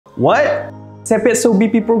What?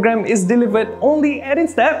 CePIETSO-BP program is delivered only at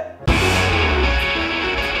INSTEP?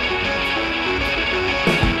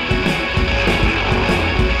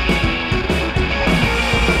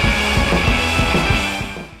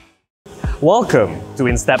 Welcome to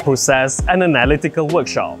INSTEP Process and Analytical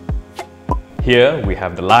Workshop. Here we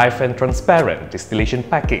have the live and transparent distillation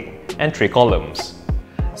packing and tray columns.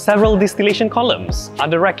 Several distillation columns are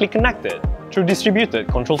directly connected through Distributed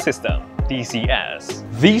Control System, DCS.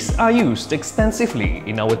 These are used extensively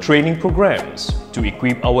in our training programs to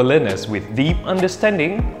equip our learners with deep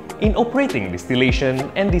understanding in operating distillation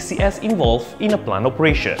and DCS involved in a plant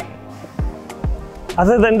operation.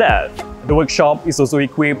 Other than that, the workshop is also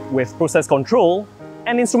equipped with process control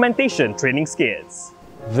and instrumentation training skits.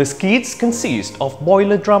 The skits consist of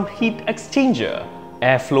boiler drum heat exchanger,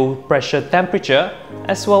 airflow pressure temperature,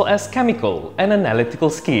 as well as chemical and analytical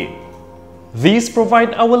skit. These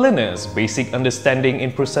provide our learners basic understanding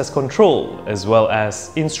in process control as well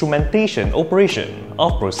as instrumentation operation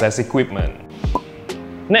of process equipment.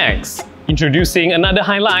 Next, introducing another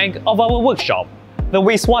highlight of our workshop, the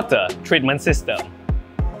wastewater treatment system.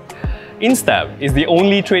 INSTEP is the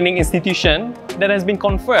only training institution that has been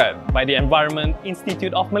conferred by the Environment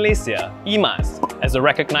Institute of Malaysia, EiMAS, as a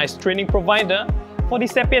recognized training provider for the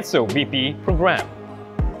CePIETSO-BP program.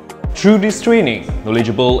 Through this training,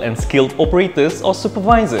 knowledgeable and skilled operators or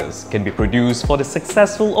supervisors can be produced for the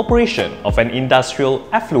successful operation of an industrial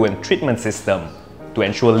effluent treatment system to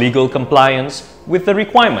ensure legal compliance with the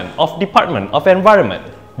requirement of Department of Environment,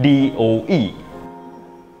 DOE.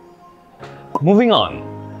 Moving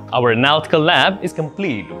on, our analytical lab is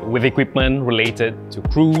complete with equipment related to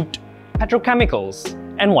crude, petrochemicals,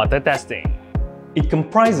 and water testing. It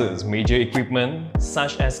comprises major equipment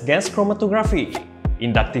such as gas chromatography,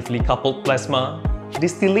 inductively coupled plasma,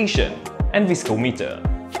 distillation, and viscometer.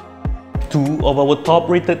 Two of our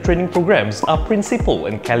top-rated training programs are Principle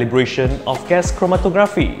and Calibration of Gas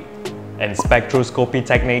Chromatography and Spectroscopy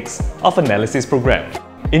Techniques of Analysis program.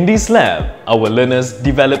 In this lab, our learners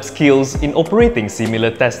develop skills in operating similar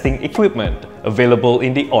testing equipment available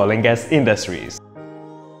in the oil and gas industries.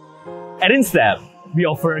 At INSTEP, we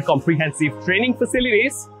offer comprehensive training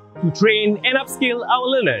facilities to train and upskill our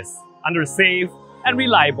learners under a safe and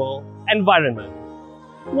reliable environment.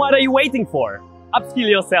 What are you waiting for? Upskill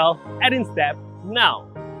yourself at INSTEP now.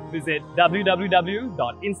 Visit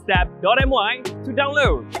www.instep.my to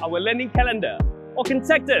download our learning calendar or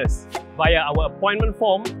contact us via our appointment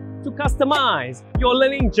form to customize your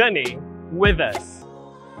learning journey with us.